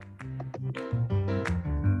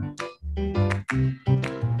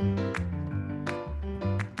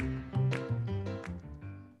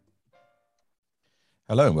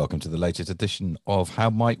Hello and welcome to the latest edition of How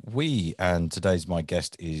Might We? And today's my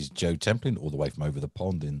guest is Joe Templin, all the way from over the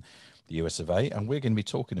pond in the US of A. And we're going to be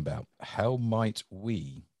talking about how might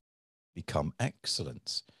we become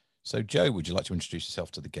excellent. So, Joe, would you like to introduce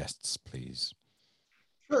yourself to the guests, please?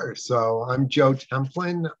 Sure. So I'm Joe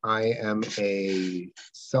Templin. I am a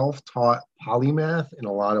self-taught polymath in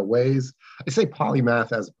a lot of ways. I say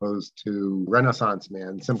polymath as opposed to Renaissance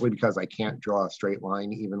man simply because I can't draw a straight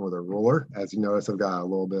line even with a ruler. As you notice, I've got a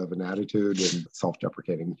little bit of an attitude and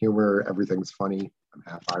self-deprecating humor. Everything's funny. I'm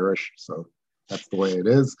half Irish, so that's the way it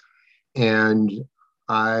is. And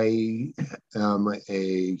I am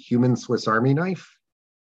a human Swiss Army knife.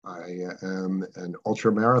 I am an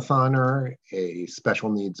ultra marathoner, a special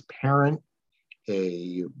needs parent,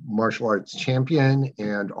 a martial arts champion,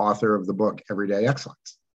 and author of the book Everyday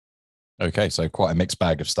Excellence. Okay, so quite a mixed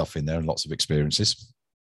bag of stuff in there and lots of experiences.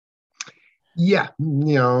 Yeah,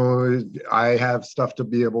 I have stuff to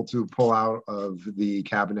be able to pull out of the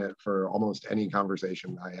cabinet for almost any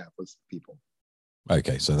conversation I have with people.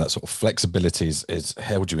 Okay, so that sort of flexibility is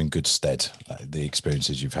held you in good stead, the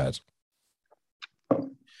experiences you've had.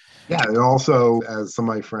 Yeah, and also, as some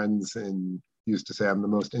of my friends used to say, I'm the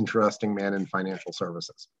most interesting man in financial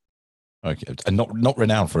services. Okay, and not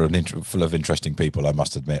renowned for full of interesting people, I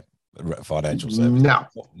must admit. Financial services, No.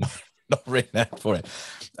 not renowned for it.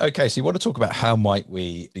 Okay, so you want to talk about how might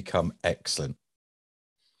we become excellent?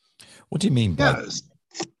 What do you mean by? Yes.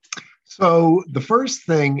 So the first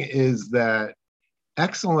thing is that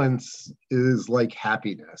excellence is like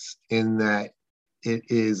happiness in that it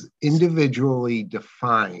is individually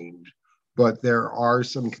defined, but there are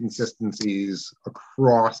some consistencies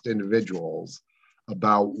across individuals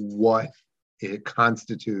about what it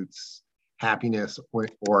constitutes happiness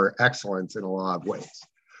or excellence in a lot of ways.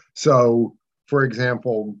 So, for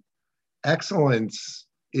example, excellence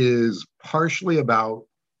is partially about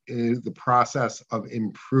the process of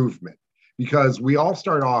improvement because we all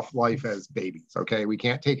start off life as babies. Okay, we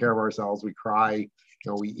can't take care of ourselves. We cry,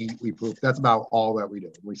 we eat, we poop. That's about all that we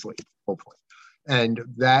do. We sleep, hopefully. And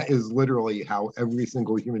that is literally how every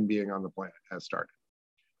single human being on the planet has started.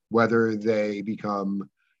 Whether they become,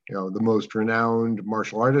 the most renowned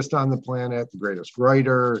martial artist on the planet, the greatest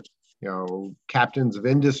writer, captains of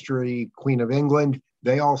industry, Queen of England,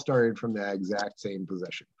 they all started from the exact same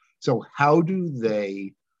position. So how do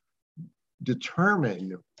they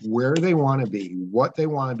determine where they want to be, what they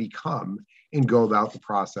want to become, and go about the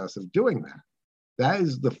process of doing that? That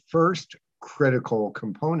is the first critical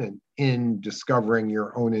component in discovering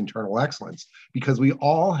your own internal excellence, because we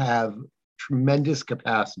all have tremendous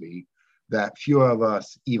capacity that few of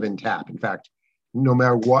us even tap. In fact, no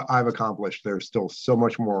matter what I've accomplished, there's still so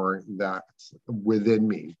much more that's within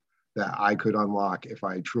me that I could unlock if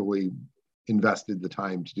I truly invested the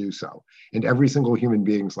time to do so. And every single human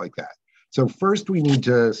being's like that. So first we need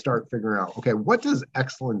to start figuring out, okay, what does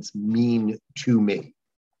excellence mean to me?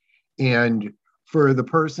 And for the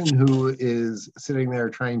person who is sitting there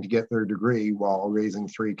trying to get their degree while raising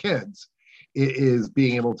 3 kids, it is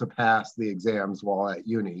being able to pass the exams while at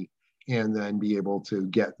uni and then be able to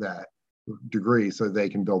get that degree so they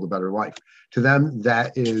can build a better life. To them,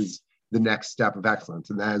 that is the next step of excellence.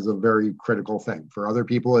 And that is a very critical thing. For other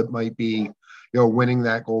people, it might be, winning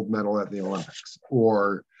that gold medal at the Olympics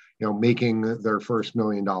or, making their first $1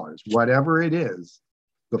 million. Whatever it is,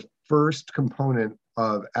 the first component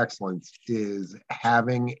of excellence is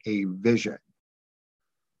having a vision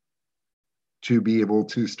to be able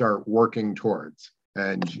to start working towards.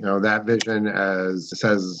 And, that vision, as it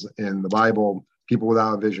says in the Bible, people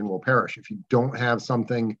without a vision will perish. If you don't have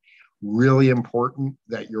something really important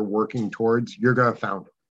that you're working towards, you're going to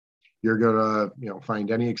founder. You're going to,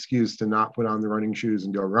 find any excuse to not put on the running shoes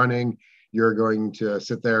and go running. You're going to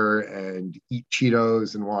sit there and eat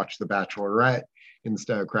Cheetos and watch The Bachelorette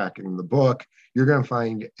instead of cracking the book. You're going to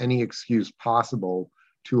find any excuse possible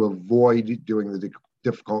to avoid doing the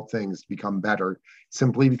difficult things to become better,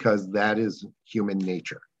 simply because that is human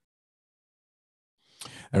nature.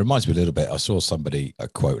 It reminds me a little bit. I saw somebody a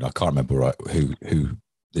quote, and I can't remember who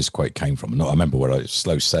this quote came from. I remember where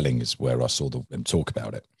Slow Selling is where I saw them talk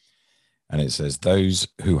about it, and it says those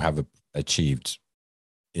who have achieved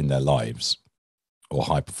in their lives or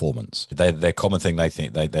high performance, their common thing they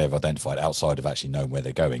think they've identified outside of actually knowing where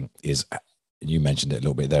they're going is, you mentioned it a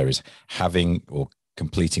little bit there, is having or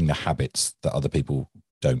completing the habits that other people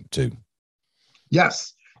don't do.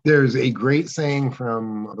 Yes. There's a great saying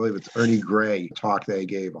from, I believe it's Ernie Gray, talk they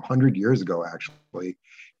gave 100 years ago, actually,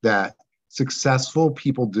 that successful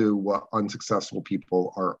people do what unsuccessful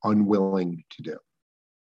people are unwilling to do.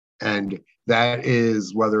 And that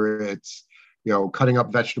is whether it's cutting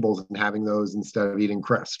up vegetables and having those instead of eating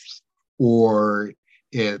crisps, or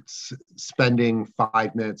it's spending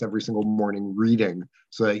 5 minutes every single morning reading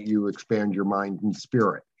so that you expand your mind and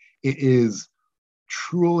spirit. It is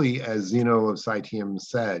truly, as Zeno of Citium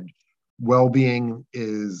said, well-being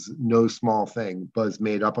is no small thing, but is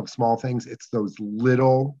made up of small things. It's those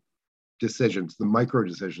little decisions, the micro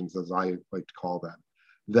decisions, as I like to call them,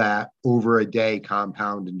 that over a day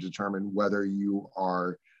compound and determine whether you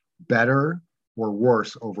are better or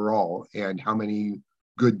worse overall, and how many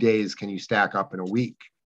good days can you stack up in a week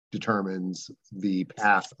determines the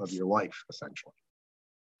path of your life, essentially.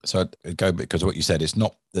 So go, because what you said, it's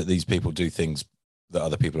not that these people do things that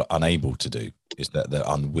other people are unable to do, it's that they're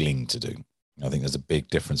unwilling to do. I think there's a big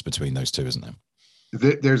difference between those two, isn't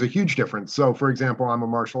there? There's a huge difference. So, for example, I'm a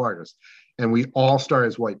martial artist, and we all start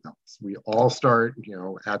as white belts. We all start,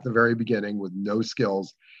 at the very beginning with no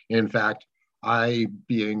skills. In fact, I,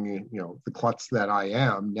 being, the klutz that I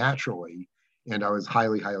am naturally, and I was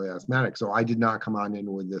highly, highly asthmatic, so I did not come on in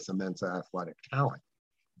with this immense athletic talent.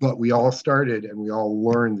 But we all started and we all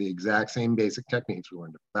learned the exact same basic techniques. We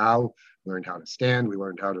learned to bow, learned how to stand, we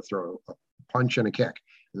learned how to throw a punch and a kick.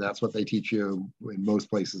 And that's what they teach you in most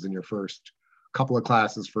places in your first couple of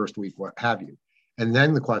classes, first week, what have you. And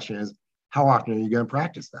then the question is, how often are you going to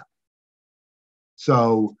practice that?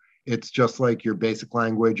 So it's just like your basic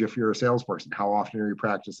language if you're a salesperson. How often are you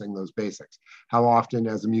practicing those basics? How often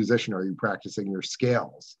as a musician are you practicing your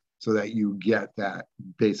scales so that you get that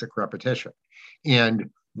basic repetition? And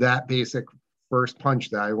that basic first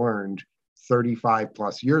punch that I learned 35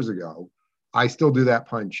 plus years ago, I still do that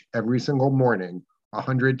punch every single morning,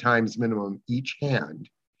 100 times minimum each hand.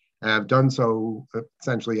 And I've done so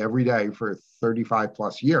essentially every day for 35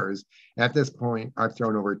 plus years. At this point, I've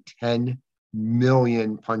thrown over 10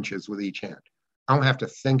 million punches with each hand. I don't have to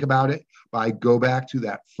think about it, but I go back to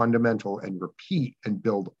that fundamental and repeat and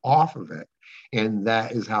build off of it. And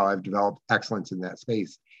that is how I've developed excellence in that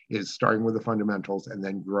space, is starting with the fundamentals and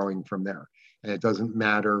then growing from there. And it doesn't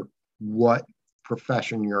matter what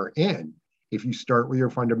profession you're in. If you start with your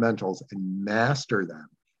fundamentals and master them,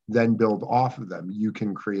 then build off of them, you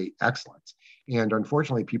can create excellence. And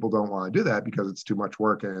unfortunately, people don't want to do that because it's too much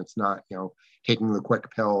work and it's not, taking the quick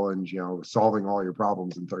pill and, solving all your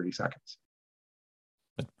problems in 30 seconds.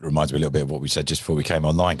 It reminds me a little bit of what we said just before we came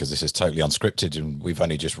online, because this is totally unscripted and we've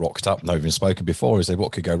only just rocked up, not even spoken before. Is there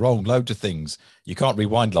what could go wrong? Loads of things. You can't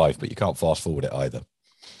rewind life, but you can't fast forward it either.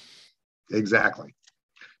 Exactly.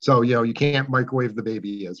 So, you can't microwave the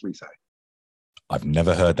baby, as we say. I've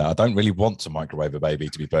never heard that. I don't really want to microwave a baby,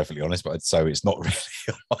 to be perfectly honest, but so it's not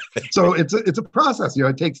really. So it's a process.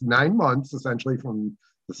 It takes 9 months essentially from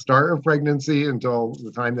the start of pregnancy until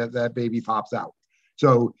the time that that baby pops out.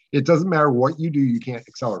 So it doesn't matter what you do, you can't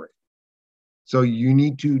accelerate. So you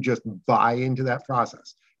need to just buy into that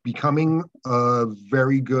process. Becoming a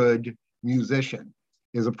very good musician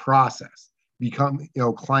is a process.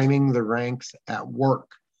 Climbing the ranks at work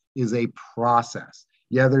is a process.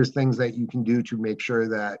 Yeah, there's things that you can do to make sure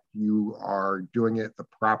that you are doing it the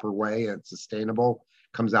proper way and sustainable,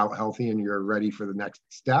 comes out healthy, and you're ready for the next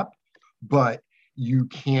step. But you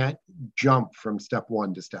can't jump from step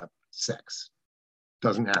 1 to step 6.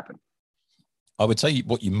 Doesn't happen. I would say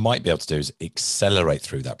what you might be able to do is accelerate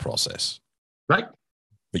through that process. Right.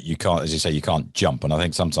 But you can't, as you say, you can't jump. And I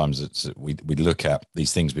think sometimes we look at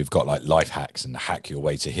these things we've got like life hacks and hack your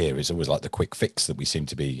way to here. It's always like the quick fix that we seem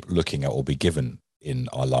to be looking at or be given in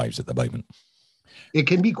our lives at the moment. It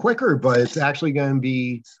can be quicker, but it's actually going to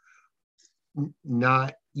be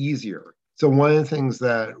not easier. So one of the things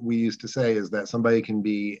that we used to say is that somebody can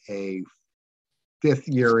be a 5th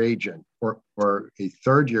year agent or a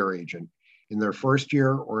 3rd year agent in their 1st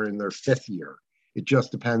year or in their 5th year. It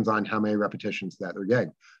just depends on how many repetitions that they're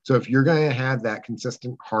getting. So if you're going to have that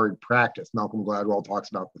consistent hard practice, Malcolm Gladwell talks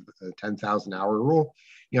about the 10,000 hour rule,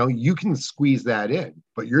 you can squeeze that in,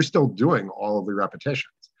 but you're still doing all of the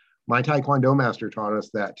repetitions. My Taekwondo master taught us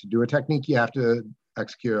that to do a technique, you have to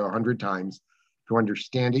execute 100 times. To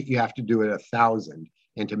understand it, you have to do it 1,000.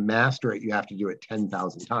 And to master it, you have to do it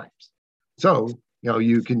 10,000 times. So,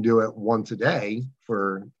 you can do it once a day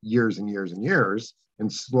for years and years and years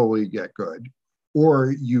and slowly get good.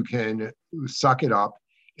 Or you can suck it up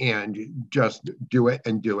and just do it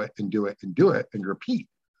and do it and do it and do it and repeat.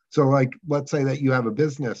 So like, let's say that you have a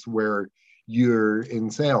business where you're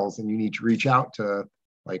in sales and you need to reach out to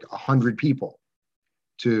like 100 people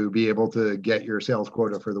to be able to get your sales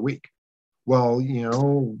quota for the week. Well,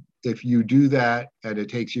 if you do that and it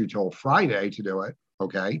takes you till Friday to do it,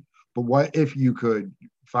 okay. But what if you could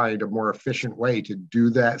find a more efficient way to do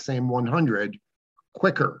that same 100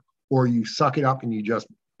 quicker? Or you suck it up and you just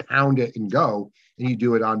pound it and go, and you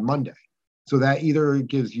do it on Monday. So that either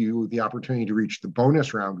gives you the opportunity to reach the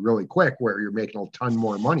bonus round really quick where you're making a ton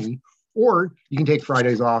more money, or you can take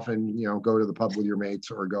Fridays off and, go to the pub with your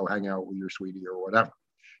mates or go hang out with your sweetie or whatever.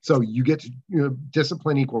 So you get to,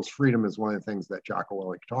 discipline equals freedom is one of the things that Jocko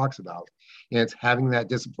Willink talks about. And it's having that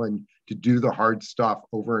discipline to do the hard stuff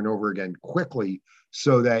over and over again quickly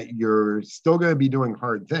so that you're still going to be doing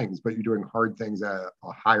hard things, but you're doing hard things at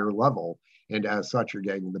a higher level. And as such, you're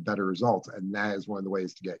getting the better results. And that is one of the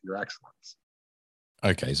ways to get your excellence.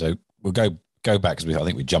 Okay, so we'll go back because I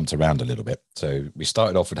think we jumped around a little bit. So we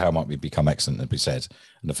started off with how might we become excellent, as we said.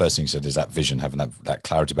 And the first thing you said is that vision, having that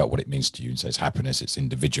clarity about what it means to you. And so it's happiness, it's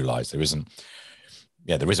individualized. There isn't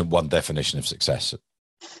one definition of success.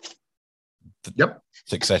 Yep.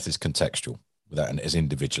 Success is contextual without and is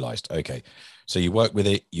individualized. Okay. So you work with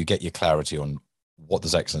it, you get your clarity on what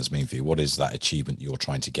does excellence mean for you? What is that achievement you're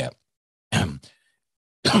trying to get?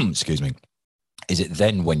 Excuse me. Is it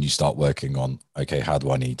then when you start working on, okay, how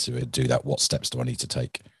do I need to do that? What steps do I need to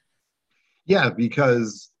take? Yeah,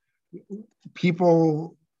 because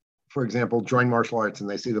people, for example, join martial arts and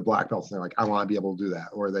they see the black belts and they're like, I want to be able to do that.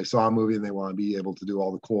 Or they saw a movie and they want to be able to do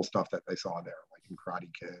all the cool stuff that they saw there, like in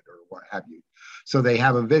Karate Kid or what have you. So they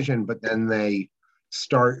have a vision, but then they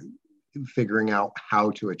start figuring out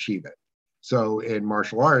how to achieve it. So in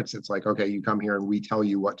martial arts, it's like, okay, you come here and we tell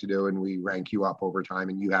you what to do and we rank you up over time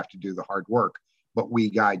and you have to do the hard work, but we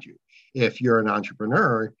guide you. If you're an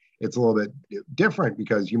entrepreneur, it's a little bit different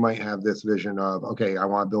because you might have this vision of, okay, I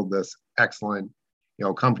want to build this excellent,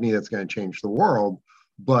 company that's going to change the world,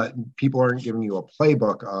 but people aren't giving you a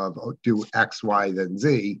playbook of do X, Y, then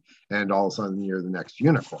Z, and all of a sudden you're the next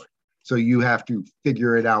unicorn. So you have to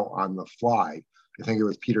figure it out on the fly. I think it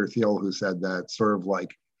was Peter Thiel who said that, sort of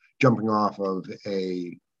like jumping off of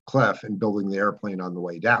a cliff and building the airplane on the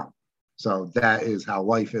way down. So that is how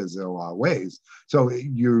life is in a lot of ways. So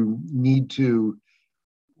you need to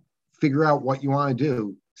figure out what you want to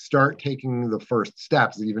do, start taking the first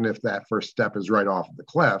steps, even if that first step is right off the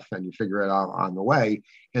cliff and you figure it out on the way,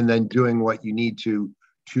 and then doing what you need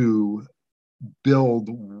to build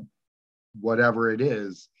whatever it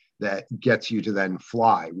is that gets you to then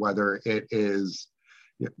fly, whether it is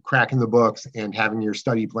cracking the books and having your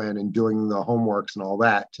study plan and doing the homeworks and all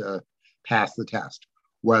that to pass the test,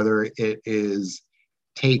 whether it is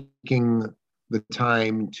taking the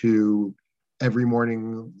time to every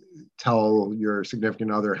morning tell your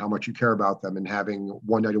significant other how much you care about them and having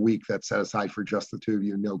one night a week that's set aside for just the two of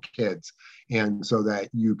you, no kids, and so that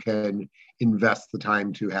you can invest the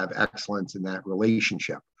time to have excellence in that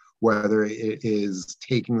relationship, whether it is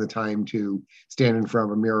taking the time to stand in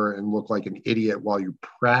front of a mirror and look like an idiot while you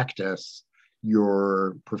practice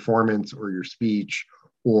your performance or your speech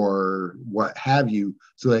or what have you,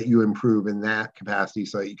 so that you improve in that capacity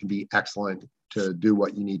so that you can be excellent to do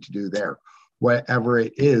what you need to do there. Whatever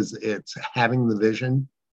it is, it's having the vision,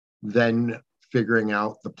 then figuring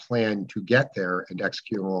out the plan to get there and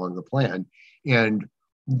executing along the plan. And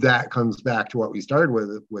that comes back to what we started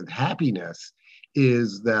with happiness,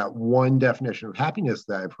 is that one definition of happiness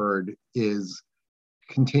that I've heard is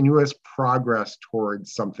continuous progress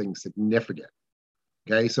towards something significant.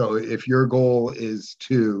 Okay, so if your goal is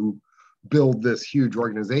to build this huge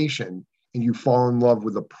organization and you fall in love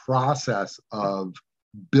with the process of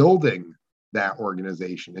building that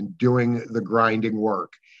organization and doing the grinding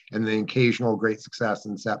work and the occasional great success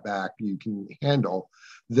and setback you can handle,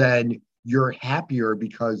 then you're happier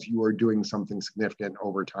because you are doing something significant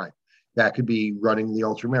over time. That could be running the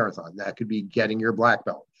ultra marathon. That could be getting your black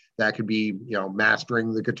belt. That could be,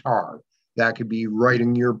 mastering the guitar. That could be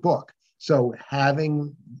writing your book. So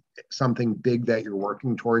having something big that you're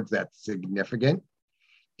working towards that's significant,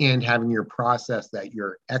 and having your process that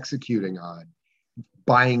you're executing on,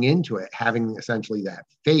 buying into it, having essentially that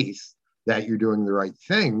faith that you're doing the right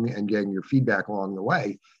thing and getting your feedback along the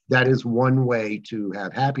way, that is one way to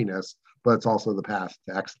have happiness, but it's also the path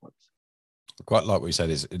to excellence. Quite like what you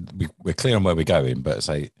said is we're clear on where we're going, but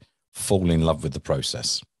say fall in love with the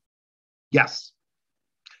process. Yes.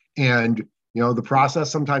 And, the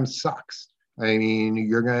process sometimes sucks. I mean,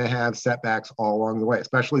 you're going to have setbacks all along the way,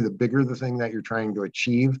 especially the bigger the thing that you're trying to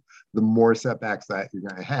achieve, the more setbacks that you're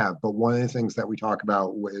going to have. But one of the things that we talk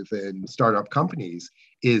about within startup companies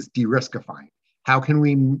is de-riskifying. How can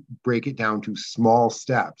we break it down to small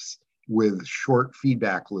steps with short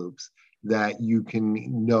feedback loops that you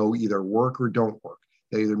can know either work or don't work?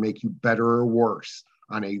 They either make you better or worse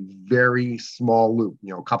on a very small loop,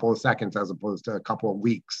 a couple of seconds as opposed to a couple of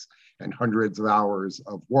weeks and hundreds of hours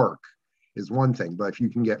of work. is one thing. But if you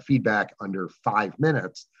can get feedback under 5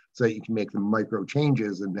 minutes so that you can make the micro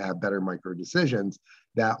changes and have better micro decisions,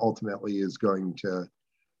 that ultimately is going to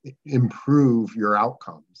improve your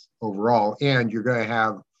outcomes overall. And you're going to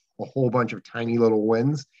have a whole bunch of tiny little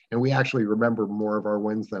wins. And we actually remember more of our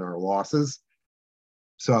wins than our losses.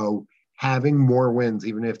 So having more wins,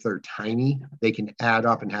 even if they're tiny, they can add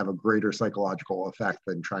up and have a greater psychological effect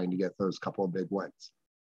than trying to get those couple of big wins.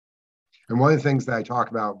 And one of the things that I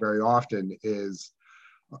talk about very often is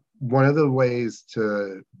one of the ways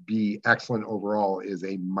to be excellent overall is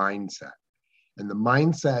a mindset. And the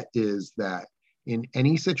mindset is that in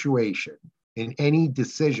any situation, in any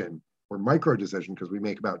decision or micro decision, because we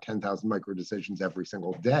make about 10,000 micro decisions every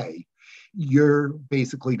single day, you're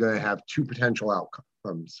basically going to have two potential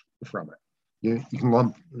outcomes from it. You can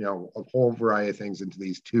lump, a whole variety of things into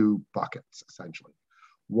these two buckets, essentially.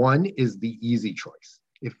 One is the easy choice.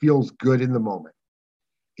 It feels good in the moment.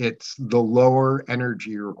 It's the lower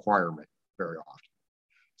energy requirement very often.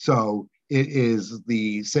 So it is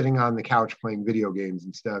the sitting on the couch playing video games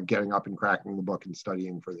instead of getting up and cracking the book and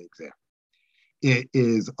studying for the exam. It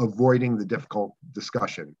is avoiding the difficult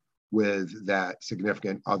discussion with that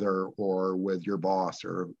significant other or with your boss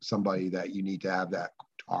or somebody that you need to have that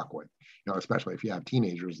talk with, especially if you have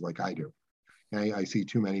teenagers like I do. I see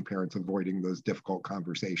too many parents avoiding those difficult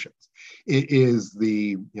conversations. It is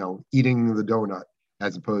the, eating the donut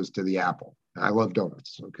as opposed to the apple. I love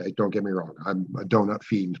donuts, okay? Don't get me wrong. I'm a donut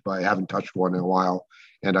fiend, but I haven't touched one in a while,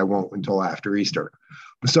 and I won't until after Easter.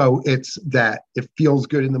 So it's that it feels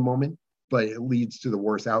good in the moment, but it leads to the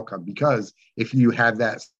worst outcome, because if you have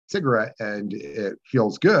that cigarette and it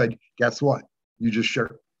feels good, guess what? You just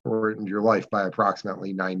shortened your life by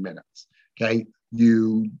approximately 9 minutes, okay?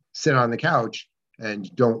 You sit on the couch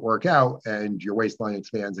and don't work out, and your waistline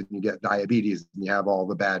expands and you get diabetes and you have all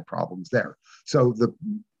the bad problems there. So the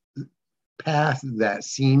path that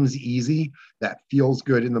seems easy, that feels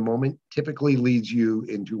good in the moment, typically leads you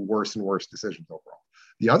into worse and worse decisions overall.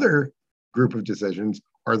 The other group of decisions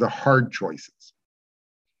are the hard choices,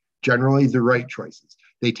 generally the right choices.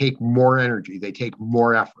 They take more energy, they take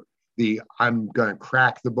more effort. I'm going to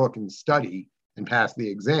crack the book and study and pass the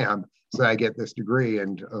exam so I get this degree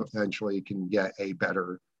and eventually can get a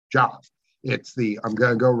better job. It's I'm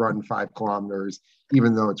going to go run 5 kilometers,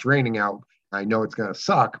 even though it's raining out. I know it's going to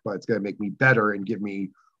suck, but it's going to make me better and give me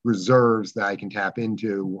reserves that I can tap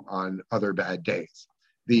into on other bad days.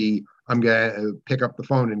 I'm going to pick up the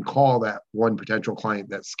phone and call that one potential client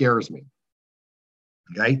that scares me.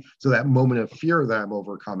 Okay. So that moment of fear that I'm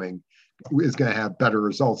overcoming is going to have better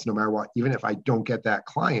results no matter what. Even if I don't get that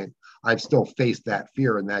client, I've still faced that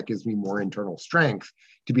fear, and that gives me more internal strength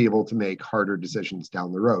to be able to make harder decisions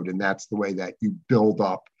down the road. And that's the way that you build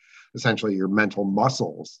up essentially your mental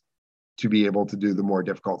muscles to be able to do the more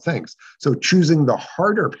difficult things. So choosing the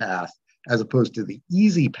harder path as opposed to the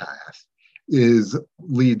easy path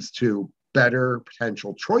leads to better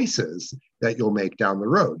potential choices that you'll make down the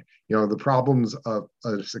road. The problems of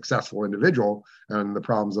a successful individual and the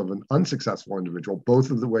problems of an unsuccessful individual,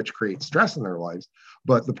 both of which create stress in their lives.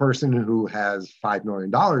 But the person who has $5 million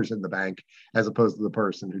in the bank, as opposed to the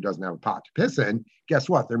person who doesn't have a pot to piss in, guess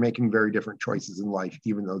what? They're making very different choices in life,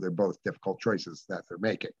 even though they're both difficult choices that they're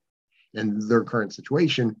making. And their current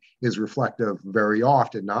situation is reflective very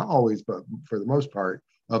often, not always, but for the most part,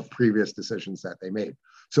 of previous decisions that they made.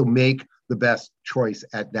 So make the best choice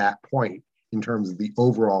at that point in terms of the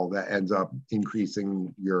overall that ends up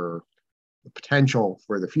increasing your potential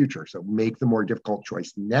for the future. So make the more difficult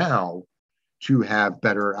choice now to have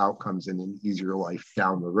better outcomes and an easier life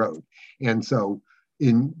down the road. And so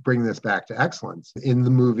in bringing this back to excellence, in the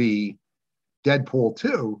movie Deadpool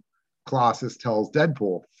 2, Colossus tells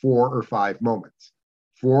Deadpool 4 or 5 moments.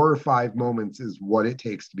 4 or 5 moments is what it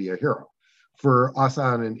takes to be a hero. For us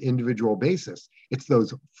on an individual basis, it's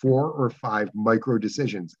those 4 or 5 micro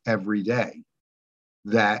decisions every day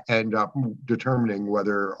that end up determining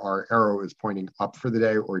whether our arrow is pointing up for the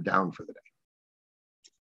day or down for the day.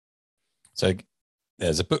 So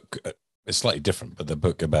there's a book, it's slightly different, but the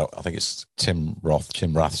book about, I think it's Tim Rath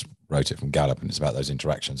wrote it from Gallup, and it's about those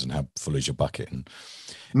interactions and how full is your bucket. And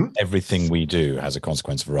everything we do has a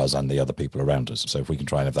consequence for us and the other people around us. So if we can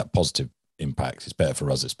try and have that positive impact, it's better for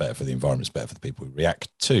us, it's better for the environment, it's better for the people we react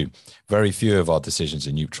to. Very few of our decisions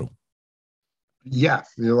are neutral. Yeah,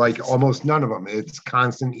 like almost none of them. It's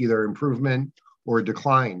constant either improvement or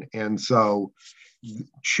decline. And so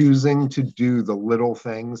choosing to do the little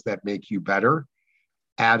things that make you better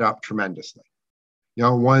add up tremendously.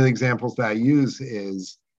 One of the examples that I use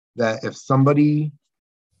is that if somebody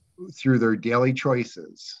through their daily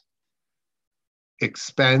choices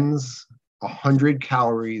expends 100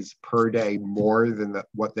 calories per day more than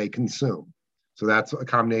what they consume. So that's a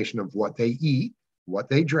combination of what they eat, what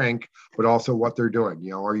they drink, but also what they're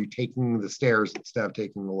doing. Are you taking the stairs instead of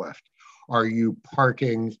taking the lift? Are you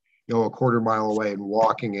parking, a quarter mile away and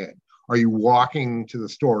walking in? Are you walking to the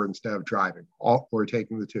store instead of driving or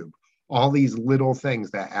taking the tube? All these little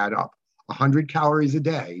things that add up. 100 calories a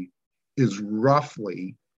day is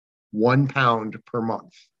roughly 1 pound per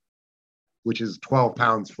month, which is 12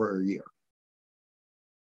 pounds for a year.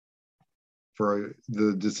 For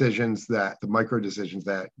the micro decisions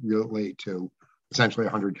that relate to essentially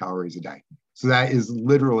 100 calories a day. So that is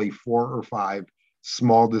literally 4 or 5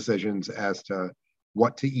 small decisions as to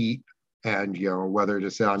what to eat and, whether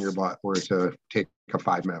to sit on your butt or to take a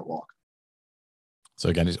 5-minute walk. So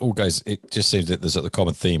again, it just seems that there's a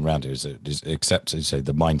common theme around here, except as you say,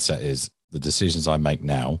 the mindset is the decisions I make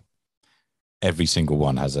now, every single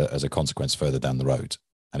one has a consequence further down the road.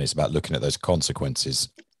 And it's about looking at those consequences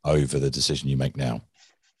over the decision you make now.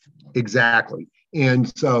 Exactly.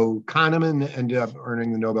 And so Kahneman ended up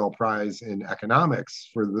earning the Nobel Prize in economics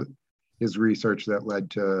for his research that led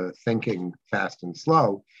to thinking fast and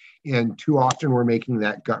slow. And too often we're making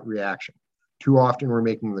that gut reaction. Too often we're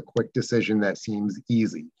making the quick decision that seems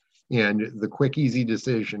easy. And the quick, easy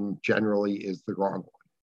decision generally is the wrong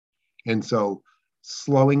one. And so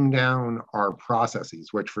slowing down our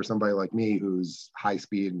processes, which for somebody like me who's high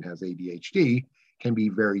speed and has ADHD, can be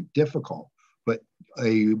very difficult. But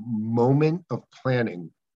a moment of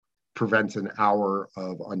planning prevents an hour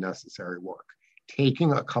of unnecessary work.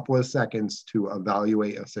 Taking a couple of seconds to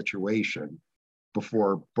evaluate a situation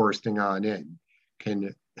before bursting on in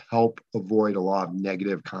can help avoid a lot of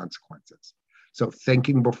negative consequences. So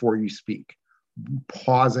thinking before you speak,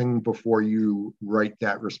 pausing before you write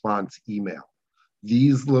that response email,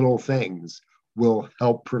 these little things will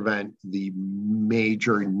help prevent the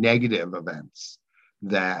major negative events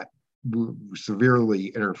that severely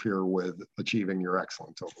interfere with achieving your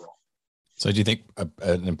excellence overall. So do you think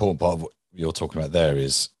an important part of what you're talking about there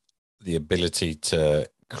is the ability to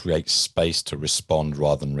create space to respond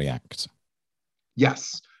rather than react?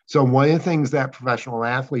 Yes. So one of the things that professional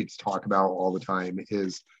athletes talk about all the time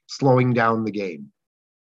is slowing down the game.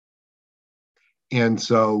 And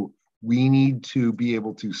so we need to be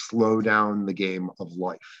able to slow down the game of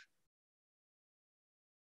life.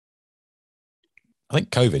 I think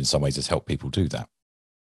COVID in some ways has helped people do that.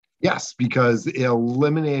 Yes, because it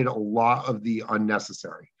eliminated a lot of the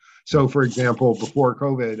unnecessary. So for example, before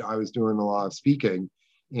COVID, I was doing a lot of speaking.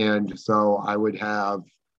 And so I would have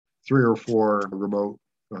 3 or 4 remote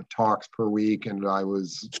talks per week. And I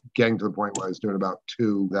was getting to the point where I was doing about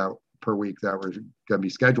 2 per week that were going to be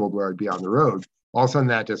scheduled where I'd be on the road. All of a sudden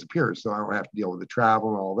that disappears. So I don't have to deal with the travel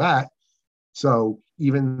and all that. So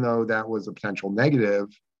even though that was a potential negative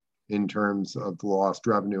in terms of the lost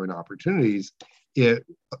revenue and opportunities, it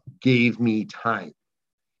gave me time.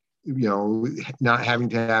 Not having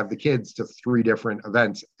to have the kids to 3 different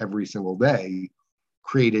events every single day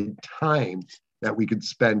created time that we could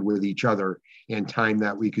spend with each other and time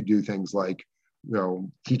that we could do things like,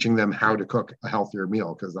 teaching them how to cook a healthier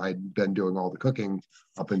meal, because I'd been doing all the cooking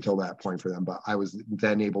up until that point for them. But I was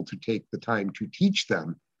then able to take the time to teach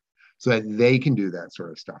them so that they can do that sort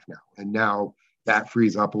of stuff now. And now that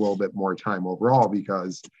frees up a little bit more time overall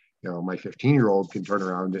because, my 15-year-old can turn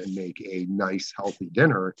around and make a nice, healthy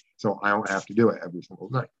dinner. So I don't have to do it every single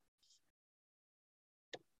night.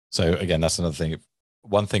 So again, that's another thing.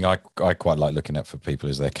 One thing I quite like looking at for people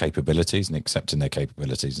is their capabilities and accepting their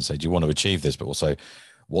capabilities and say, do you want to achieve this? But also,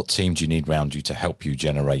 what team do you need around you to help you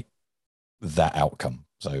generate that outcome?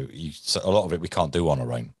 So a lot of it we can't do on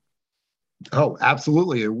our own. Oh,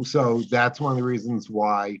 absolutely. So that's one of the reasons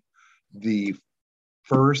why the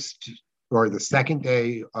first or the second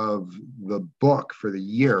day of the book for the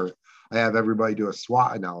year, I have everybody do a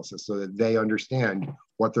SWOT analysis so that they understand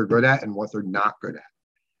what they're good at and what they're not good at.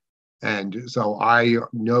 And so I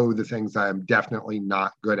know the things I'm definitely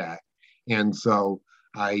not good at. And so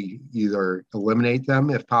I either eliminate them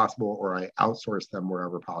if possible, or I outsource them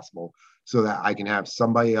wherever possible so that I can have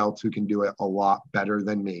somebody else who can do it a lot better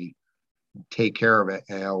than me take care of it.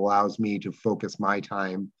 And it allows me to focus my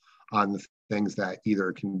time on the things that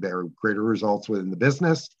either can bear greater results within the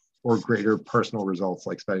business or greater personal results,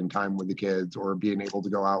 like spending time with the kids or being able to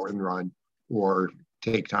go out and run or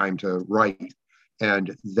take time to write.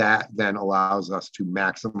 And that then allows us to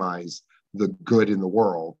maximize the good in the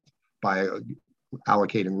world by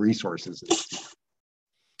allocating resources.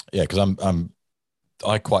 Yeah, because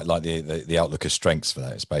I quite like the outlook of strengths for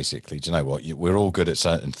that. It's basically, do you know what? We're all good at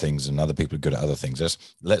certain things and other people are good at other things.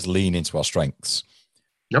 Let's lean into our strengths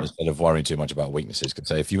Yep. instead of worrying too much about weaknesses.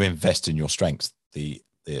 Because if you invest in your strengths,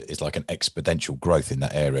 it's like an exponential growth in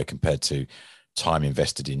that area compared to time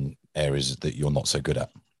invested in areas that you're not so good at.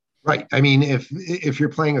 Right. I mean, if you're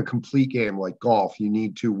playing a complete game like golf, you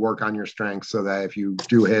need to work on your strengths so that if you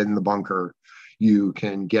do hit in the bunker, you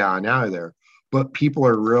can get on out of there. But people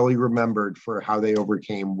are really remembered for how they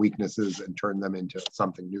overcame weaknesses and turned them into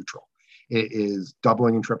something neutral. It is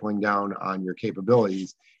doubling and tripling down on your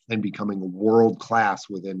capabilities and becoming world class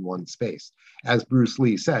within one space. As Bruce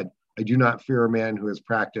Lee said, I do not fear a man who has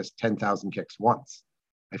practiced 10,000 kicks once.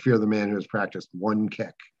 I fear the man who has practiced one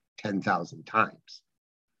kick 10,000 times.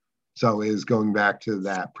 So is going back to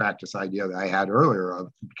that practice idea that I had earlier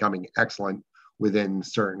of becoming excellent within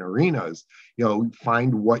certain arenas.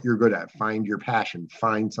 Find what you're good at, find your passion,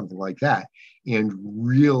 find something like that, and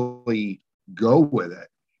really go with it.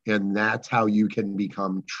 And that's how you can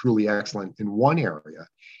become truly excellent in one area.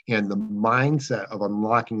 And the mindset of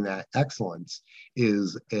unlocking that excellence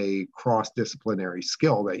is a cross-disciplinary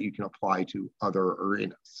skill that you can apply to other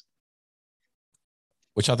arenas.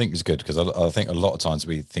 Which I think is good, because I think a lot of times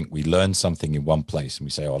we think we learn something in one place and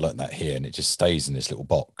we say, oh, I learned that here, and it just stays in this little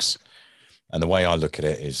box. And the way I look at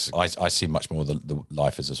it is I see much more the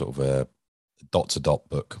life as a sort of a dot-to-dot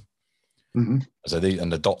book. Mm-hmm. So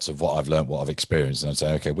the dots of what I've learned, what I've experienced, and I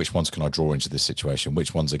say, okay, which ones can I draw into this situation?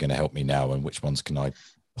 Which ones are going to help me now, and which ones can I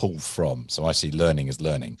pull from? So I see learning as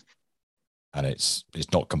learning, and it's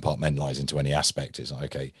not compartmentalized into any aspect. It's like,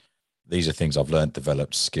 okay, these are things I've learned,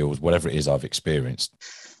 developed, skills, whatever it is I've experienced.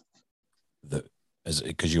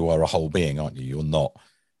 Because you are a whole being, aren't you? You're not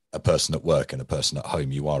a person at work and a person at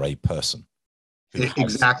home. You are a person.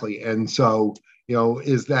 Exactly. And so,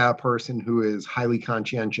 is that a person who is highly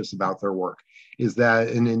conscientious about their work? Is that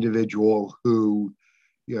an individual who,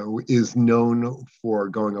 is known for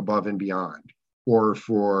going above and beyond, or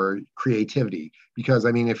for creativity? Because,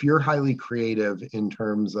 I mean, if you're highly creative in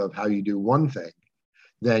terms of how you do one thing,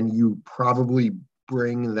 then you probably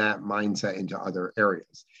bring that mindset into other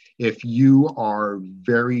areas. If you are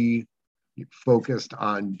very focused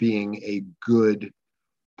on being a good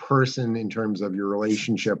person in terms of your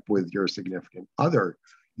relationship with your significant other,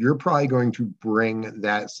 you're probably going to bring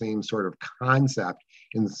that same sort of concept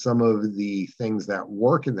in some of the things that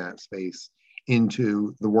work in that space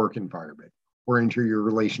into the work environment, or into your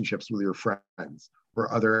relationships with your friends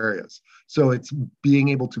or other areas. So it's being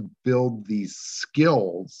able to build these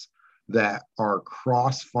skills that are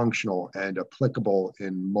cross-functional and applicable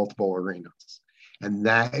in multiple arenas. And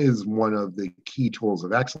that is one of the key tools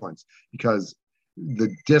of excellence, because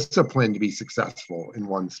the discipline to be successful in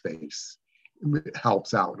one space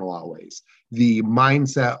helps out in a lot of ways. The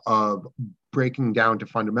mindset of breaking down to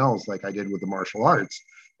fundamentals, like I did with the martial arts,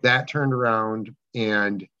 that turned around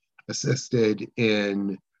and assisted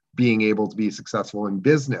in being able to be successful in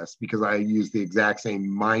business, because I used the exact same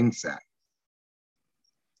mindset.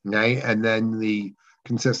 Okay. And then the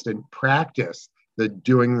consistent practice, the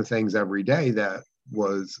doing the things every day that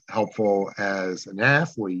was helpful as an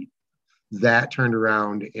athlete, that turned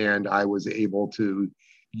around and I was able to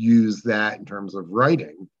use that in terms of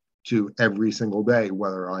writing to every single day,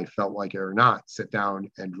 whether I felt like it or not, sit down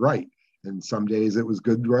and write. And some days it was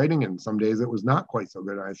good writing, and some days it was not quite so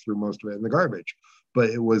good. I threw most of it in the garbage.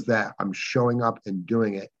 But it was that I'm showing up and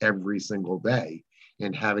doing it every single day,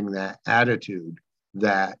 and having that attitude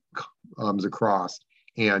that comes across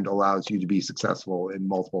and allows you to be successful in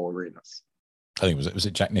multiple arenas. I think was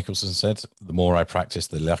it Jack Nicholson said, the more I practice,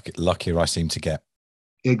 the luckier I seem to get.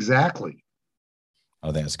 Exactly.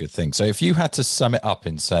 I think that's a good thing. So if you had to sum it up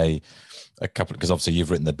and say a couple, because obviously you've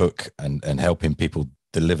written the book and helping people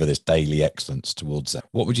deliver this daily excellence towards that,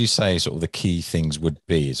 what would you say sort of the key things would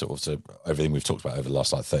be, sort of, so everything we've talked about over the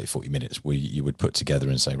last like 30, 40 minutes, where you would put together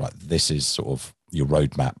and say, right, this is sort of your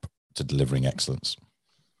roadmap to delivering excellence?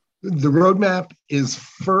 The roadmap is,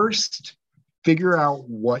 first, figure out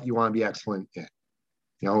what you want to be excellent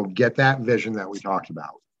in. Get that vision that we talked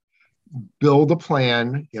about. Build a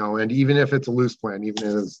plan, and even if it's a loose plan, even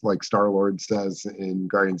as like Star-Lord says in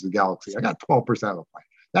Guardians of the Galaxy, I got 12% of the plan.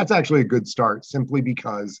 That's actually a good start, simply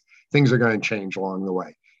because things are going to change along the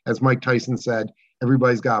way. As Mike Tyson said,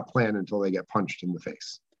 everybody's got a plan until they get punched in the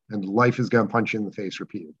face, and life is going to punch you in the face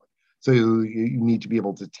repeatedly. So you need to be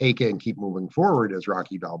able to take it and keep moving forward, as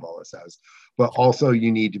Rocky Balboa says, but also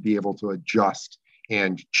you need to be able to adjust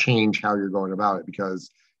and change how you're going about it, because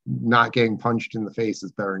not getting punched in the face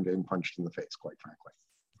is better than getting punched in the face, quite frankly.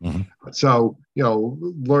 Mm-hmm. So,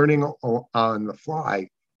 learning on the fly,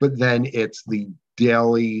 but then it's the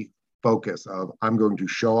daily focus of, I'm going to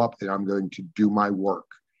show up and I'm going to do my work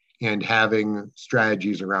and having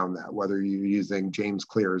strategies around that, whether you're using James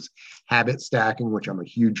Clear's habit stacking, which I'm a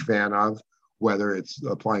huge fan of, whether it's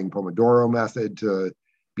applying Pomodoro method to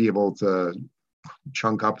be able to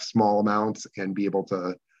chunk up small amounts and be able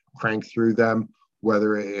to crank through them,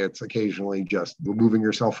 whether it's occasionally just removing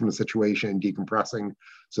yourself from the situation, decompressing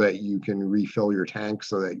so that you can refill your tank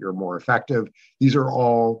so that you're more effective. These are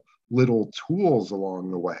all little tools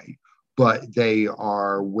along the way, but they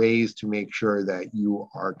are ways to make sure that you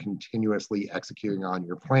are continuously executing on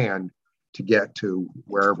your plan to get to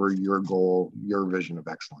wherever your goal, your vision of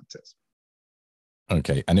excellence is.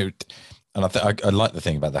 Okay, and I like the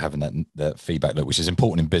thing about having that feedback loop, which is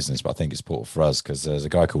important in business, but I think it's important for us because there's a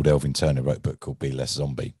guy called Elvin Turner wrote a book called Be Less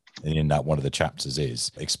Zombie, and in that one of the chapters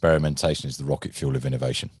is experimentation is the rocket fuel of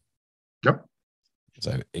innovation. Yep.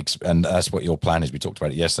 So, and that's what your plan is. We talked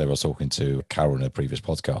about it yesterday. I was talking to Carol in a previous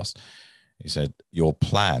podcast. He said your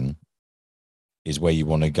plan is where you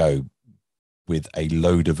want to go with a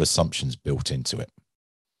load of assumptions built into it.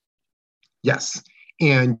 Yes,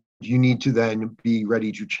 and you need to then be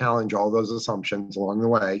ready to challenge all those assumptions along the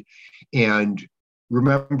way. And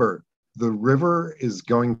remember, the river is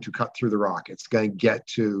going to cut through the rock. It's going to get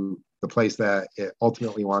to the place that it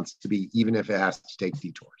ultimately wants to be, even if it has to take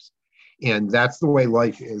detours. And that's the way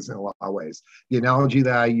life is in a lot of ways. The analogy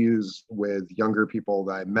that I use with younger people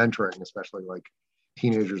that I'm mentoring, especially like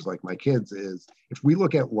teenagers like my kids, is if we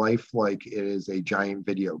look at life like it is a giant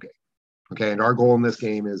video game. Okay, and our goal in this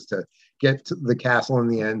game is to get to the castle in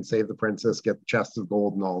the end, save the princess, get the chest of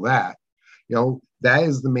gold and all that. That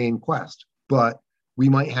is the main quest. But we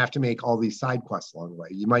might have to make all these side quests along the way.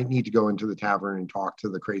 You might need to go into the tavern and talk to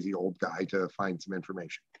the crazy old guy to find some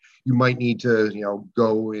information. You might need to,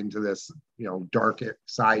 go into this, dark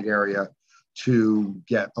side area to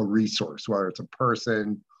get a resource, whether it's a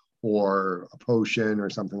person or a potion or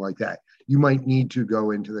something like that. You might need to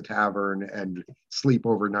go into the tavern and sleep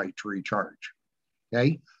overnight to recharge.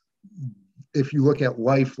 Okay. If you look at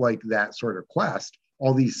life like that sort of quest,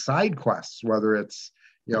 all these side quests, whether it's,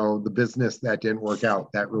 the business that didn't work out,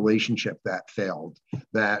 that relationship that failed,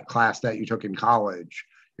 that class that you took in college,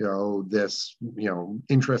 this,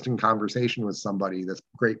 interesting conversation with somebody, this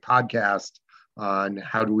great podcast on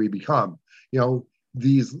how do we become,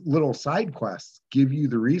 these little side quests give you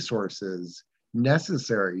the resources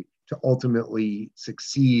necessary to ultimately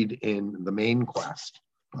succeed in the main quest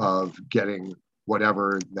of getting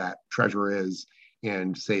whatever that treasure is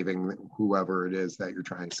and saving whoever it is that you're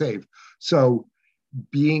trying to save. So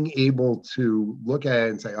being able to look at it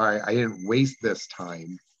and say, all right, I didn't waste this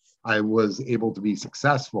time. I was able to be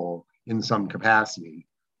successful in some capacity.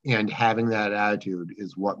 And having that attitude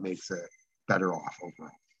is what makes it better off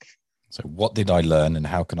overall. So what did I learn and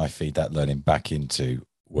how can I feed that learning back into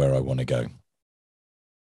where I want to go?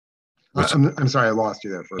 I'm sorry, I lost you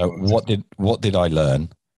there for a moment. What did I learn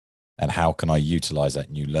and how can I utilize that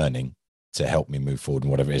new learning to help me move forward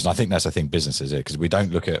and whatever it is? And I think that's the thing businesses are, because we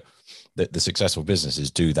don't look at the successful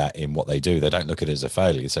businesses do that in what they do. They don't look at it as a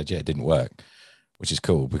failure. They say, yeah, it didn't work, which is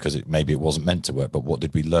cool because maybe it wasn't meant to work, but what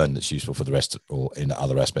did we learn that's useful for the rest or in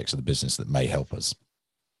other aspects of the business that may help us?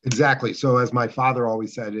 Exactly. So as my father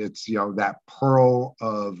always said, it's, that pearl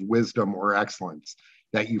of wisdom or excellence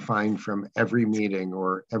that you find from every meeting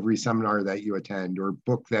or every seminar that you attend or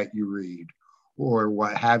book that you read or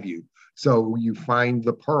what have you. So you find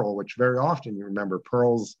the pearl, which very often you remember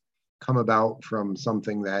pearls come about from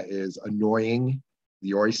something that is annoying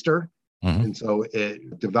the oyster. Mm-hmm. And so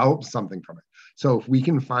it develops something from it. So if we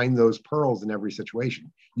can find those pearls in every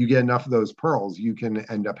situation, you get enough of those pearls, you can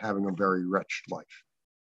end up having a very rich life.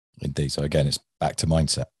 Indeed. So again, it's back to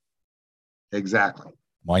mindset. Exactly.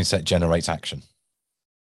 Mindset generates action.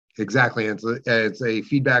 Exactly. It's a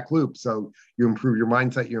feedback loop. So you improve your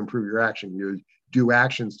mindset, you improve your action. You do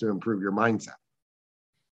actions to improve your mindset.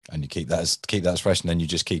 And you keep that as fresh, and then you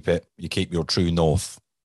just keep your true north,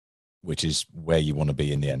 which is where you want to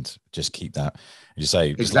be in the end. Just keep that. You say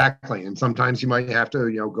exactly. And sometimes you might have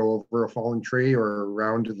to, go over a fallen tree or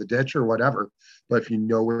around to the ditch or whatever. But if you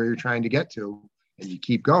know where you're trying to get to and you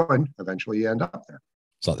keep going, eventually you end up there.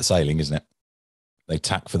 It's like the sailing, isn't it? They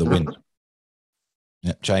tack for the wind.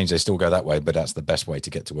 Yeah, change. They still go that way, but that's the best way to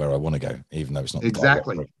get to where I want to go, even though it's not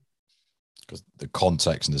exactly. Because the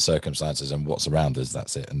context and the circumstances and what's around us,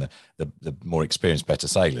 that's it. And the more experienced, better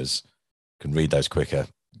sailors can read those quicker,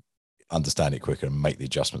 understand it quicker, and make the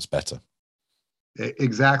adjustments better.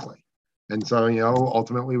 Exactly. And so,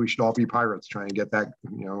 ultimately we should all be pirates trying to get that,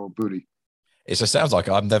 booty. It sounds like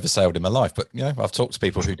I've never sailed in my life, but I've talked to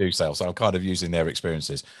people who do sail, so I'm kind of using their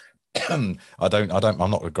experiences. I'm not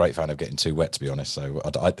a great fan of getting too wet, to be honest. So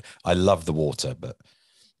I love the water, but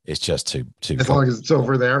it's just too as long as it's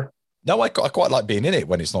over there. No, I quite like being in it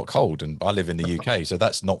when it's not cold, and I live in the UK, so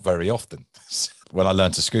that's not very often. When I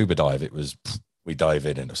learned to scuba dive, it was we dive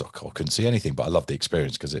in and it was like, oh, I couldn't see anything, but I loved the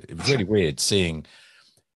experience because it was really weird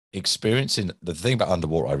experiencing the thing about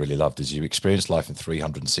underwater. I really loved is you experience life in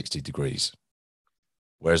 360 degrees,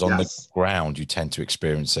 whereas on the Yes. ground you tend to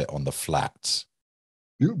experience it on the flats.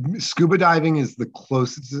 Scuba diving is the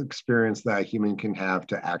closest experience that a human can have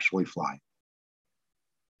to actually fly.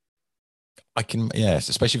 I can, yes,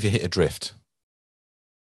 especially if you hit a drift.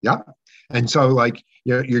 Yeah. And so like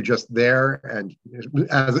you're just there, and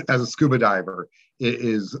as a scuba diver, it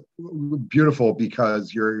is beautiful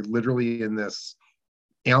because you're literally in this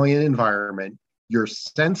alien environment. Your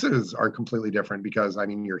senses are completely different because I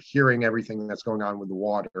mean you're hearing everything that's going on with the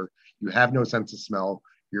water. You have no sense of smell.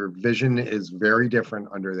 Your vision is very different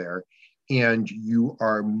under there, and you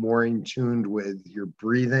are more in tune with your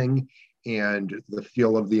breathing and the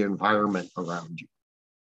feel of the environment around you.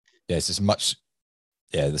 Yes, it's much.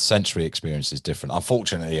 Yeah, the sensory experience is different.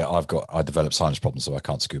 Unfortunately, I developed sinus problems, so I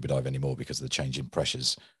can't scuba dive anymore because of the change in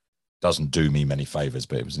pressures. Doesn't do me many favors,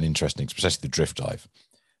 but it was an interesting, especially the drift dive.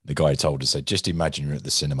 The guy told us, said, just imagine you're at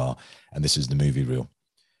the cinema and this is the movie reel,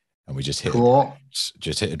 and we Cool.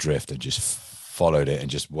 just hit a drift and just followed it, and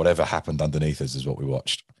just whatever happened underneath us is what we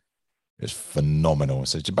watched. It's phenomenal.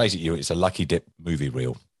 So basically, it's a lucky dip movie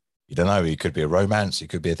reel. You don't know. It could be a romance. It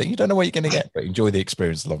could be a thing. You don't know what you're going to get, but enjoy the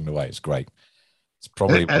experience along the way. It's great. It's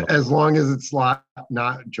probably As long as it's not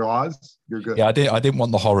Jaws, you're good. yeah. I didn't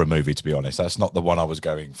want the horror movie, to be honest. That's not the one I was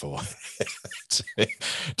going for.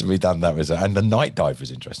 to be done that was, and the night dive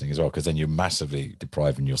was interesting as well because then you're massively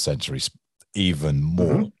depriving your sensory even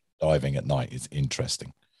more. Mhm. Diving at night is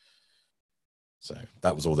interesting. So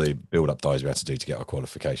that was all the build-up dives we had to do to get our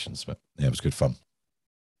qualifications, but yeah, it was good fun.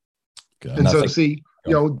 Good. And so, see,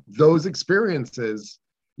 those experiences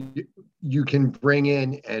you can bring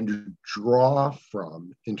in and draw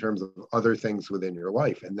from in terms of other things within your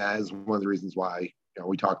life. And that is one of the reasons why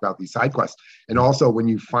we talk about these side quests. And also when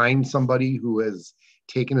you find somebody who has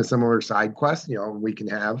taken a similar side quest, we can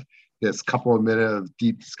have this couple of minutes of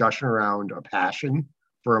deep discussion around a passion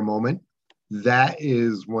for a moment. That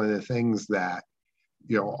is one of the things that,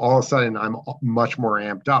 all of a sudden I'm much more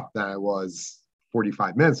amped up than I was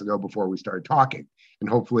 45 minutes ago before we started talking. And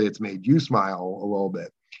hopefully it's made you smile a little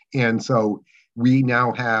bit. And so we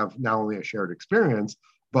now have not only a shared experience,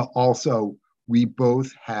 but also we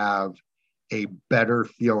both have a better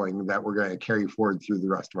feeling that we're going to carry forward through the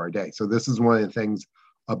rest of our day. So this is one of the things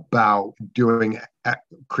about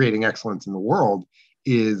creating excellence in the world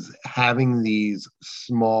is having these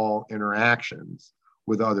small interactions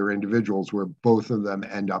with other individuals where both of them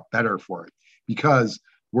end up better for it, because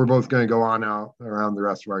we're both going to go on out around the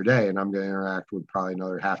rest of our day, and I'm going to interact with probably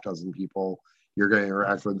another half dozen people. You're going to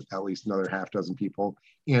interact with at least another half dozen people.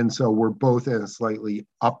 And so we're both in a slightly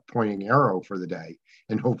up pointing arrow for the day.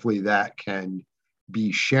 And hopefully that can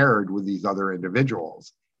be shared with these other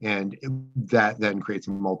individuals. And that then creates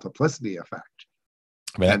a multiplicity effect.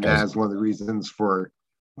 I mean, and that is one of the reasons for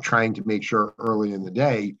trying to make sure early in the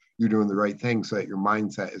day you're doing the right thing so that your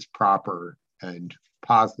mindset is proper and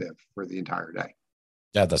positive for the entire day.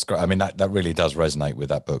 Yeah, that's great. I mean, that really does resonate with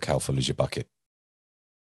that book, How Full Is Your Bucket?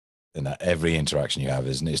 And that every interaction you have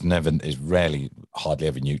is rarely, hardly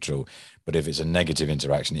ever neutral. But if it's a negative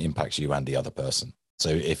interaction, it impacts you and the other person. So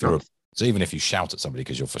even if you shout at somebody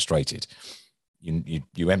because you're frustrated,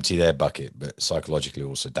 you empty their bucket, but psychologically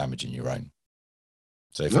also damaging your own.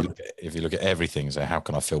 So if you look at everything, so how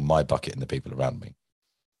can I fill my bucket and the people around me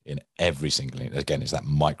in every single, again, it's that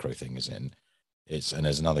micro thing, isn't it? And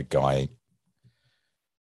there's another guy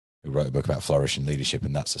who wrote a book about flourishing leadership,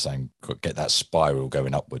 and that's the same. Get that spiral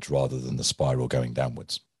going upwards rather than the spiral going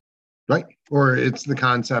downwards. Right. Or it's the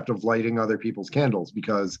concept of lighting other people's candles,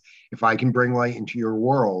 because if I can bring light into your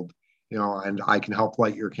world, and I can help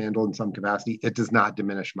light your candle in some capacity, it does not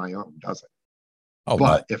diminish my own, does it? Oh,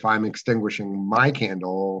 but no. If I'm extinguishing my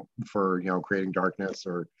candle for, creating darkness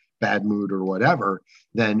or bad mood or whatever,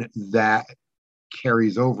 then that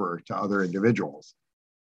carries over to other individuals.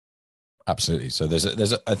 Absolutely. So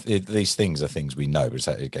these things are things we know, but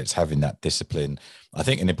it's having that discipline. I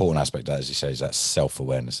think an important aspect, as you say, is that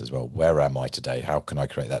self-awareness as well. Where am I today? How can I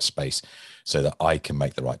create that space so that I can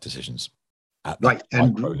make the right decisions at the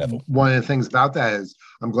micro level? One of the things about that is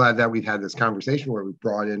I'm glad that we've had this conversation where we've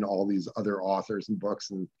brought in all these other authors and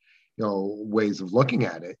books and ways of looking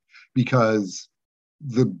at it, because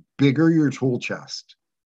the bigger your tool chest,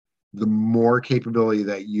 the more capability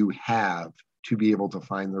that you have to be able to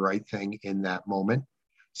find the right thing in that moment.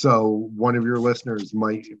 So one of your listeners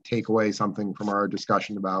might take away something from our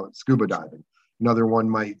discussion about scuba diving. Another one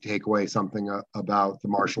might take away something about the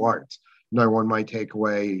martial arts. Another one might take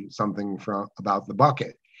away something about the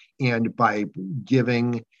bucket. And by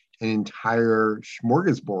giving an entire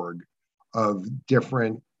smorgasbord of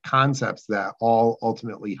different concepts that all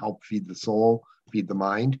ultimately help feed the soul, feed the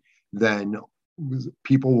mind, then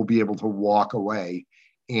people will be able to walk away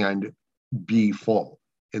and be full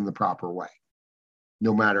in the proper way,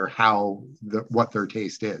 no matter what their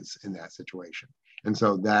taste is in that situation. And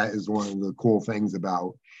so that is one of the cool things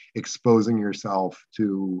about exposing yourself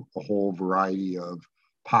to a whole variety of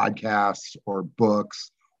podcasts or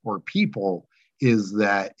books or people, is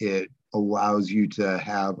that it allows you to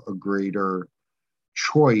have a greater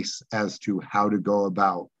choice as to how to go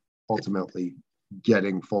about ultimately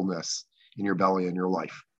getting fullness in your belly and your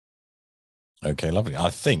life. Okay, lovely.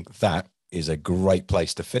 I think that is a great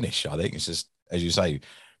place to finish. I think it's just, as you say,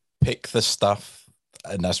 pick the stuff,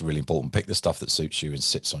 and that's really important. Pick the stuff that suits you and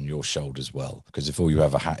sits on your shoulders well. Because if all you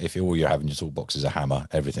have if all you have in your toolbox is a hammer,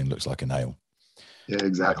 everything looks like a nail. Yeah,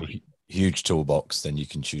 exactly. Huge toolbox, then you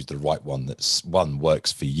can choose the right one that's one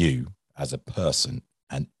works for you as a person,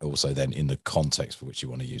 and also then in the context for which you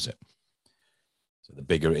want to use it. So the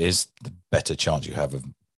bigger it is, the better chance you have of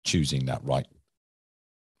choosing that right.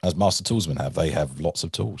 As master toolsmen have, they have lots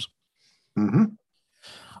of tools. Mm-hmm.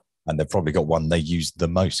 And they've probably got one they use the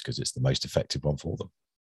most because it's the most effective one for them.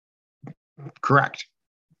 Correct.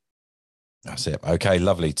 That's it. Okay,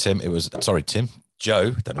 lovely. Tim,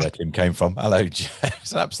 Joe, don't know where Tim came from. Hello, Joe.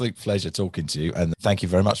 It's an absolute pleasure talking to you. And thank you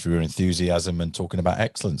very much for your enthusiasm and talking about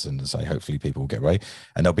excellence. And say, hopefully people will get away.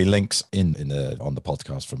 And there'll be links on the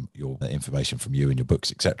podcast from your information from you and your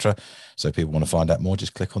books, etc. So if people want to find out more,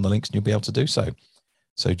 just click on the links and you'll be able to do so.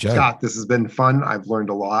 So, Joe. Scott, this has been fun. I've learned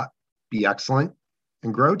a lot. Be excellent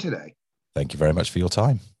and grow today. Thank you very much for your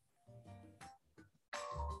time.